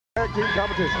Tag team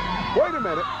competition. Wait a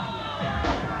minute.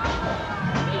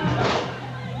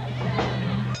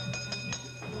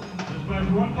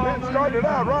 It started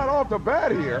out right off the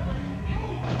bat here.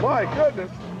 My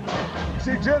goodness.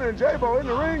 See Jena and Jaebo in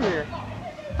the ring here.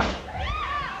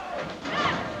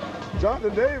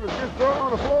 Jonathan Davis gets thrown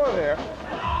on the floor there.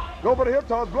 Go for the hip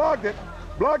toss, blocked it.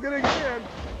 Blocked it again.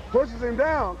 Pushes him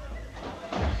down.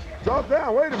 Drops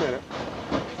down. Wait a minute.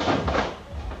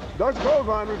 Ducks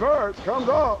clothesline, reverse, comes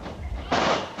off.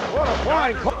 What a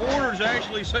flying call. Orders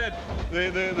actually said,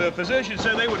 the physician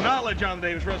said they would not let Jonathan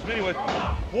Davis wrestle anyway.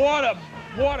 What a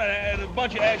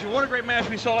bunch of action. What a great match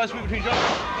we saw last week between Jonathan.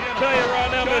 I'll tell you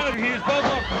right now, Mr. Hughes, both of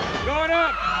them going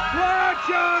up.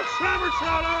 Bloodshot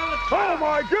somersault on the top. Oh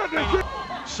my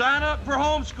goodness. Sign up for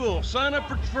homeschool. Sign up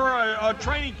for a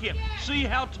training camp. See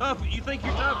how tough you think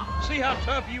you're tough. See how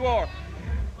tough you are.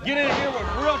 Get in here with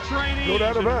real training. No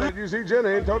doubt about it. You see Jena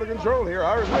in total control here.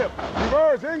 Irish whip.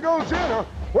 Reverse. In goes Jena.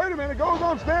 Wait a minute. Goes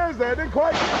upstairs there. Didn't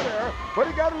quite get there, but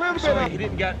he got a little bit up. He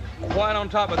didn't get quite on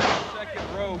top of that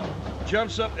second rope.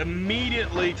 Jumps up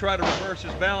immediately, try to reverse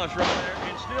his balance right there,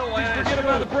 and still lands. Forget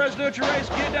about the presidential race.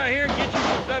 Get down here and get you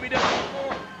some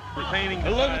WWA4 retaining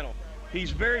the title. He's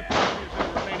very positive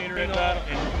of retaining the title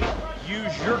and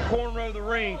use your corner of the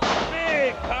ring.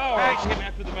 Big power action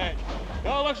after the match.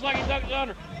 Oh, looks like he ducked it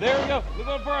under. There we go. We're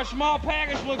going for a small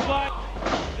package, looks like.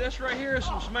 This right here is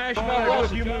some smash a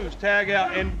few moves, tag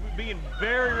out, and being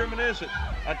very reminiscent.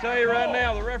 I tell you right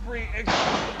now, the referee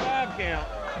executes the 5 count.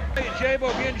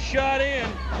 Jaebo getting shot in,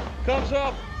 comes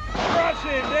up, drops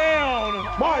it down.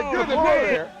 My goodness,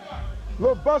 here. A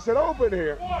little busted open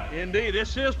here. Indeed,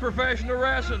 this is professional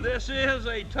wrestling. This is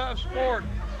a tough sport,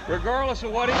 regardless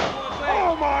of what he wants to say.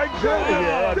 Oh my goodness!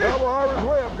 Yeah, double Irish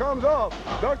whip comes off.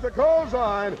 Ducks the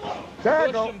clothesline.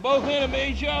 Tackle. Push them both into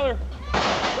each other.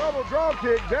 Double drop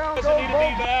kick. Down goes doesn't need to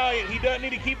be valiant. He doesn't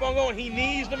need to keep on going. He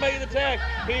needs to make the tag.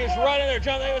 He is right in there.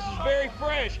 Jonathan Davis is very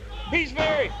fresh. He's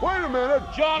very. Wait a minute.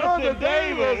 Jonathan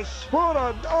Davis. Put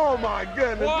a. Oh my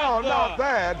goodness! No, not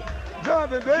that.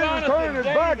 Jonathan Davis turning his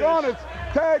back on his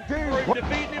tag team.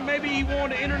 Defeating him. Maybe he won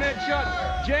the internet shot.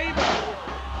 Jaebo,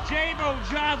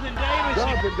 Jonathan Davis.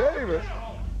 Jonathan Davis.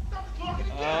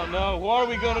 No, what are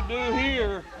we going to do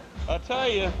here? I tell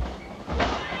you.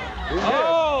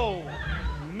 Oh,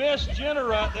 missed Jena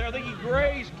right there. I think he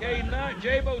grazed Kaiden.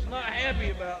 Jaebo's not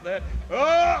happy about that.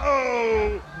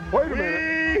 Uh-oh. Wait a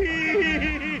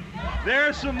minute.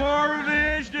 There's some more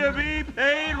revenge to be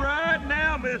paid right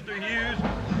now, Mr. Hughes.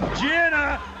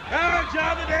 Jena,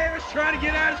 Jonathan Davis trying to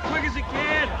get out as quick as he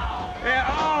can. And,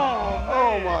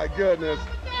 oh my goodness.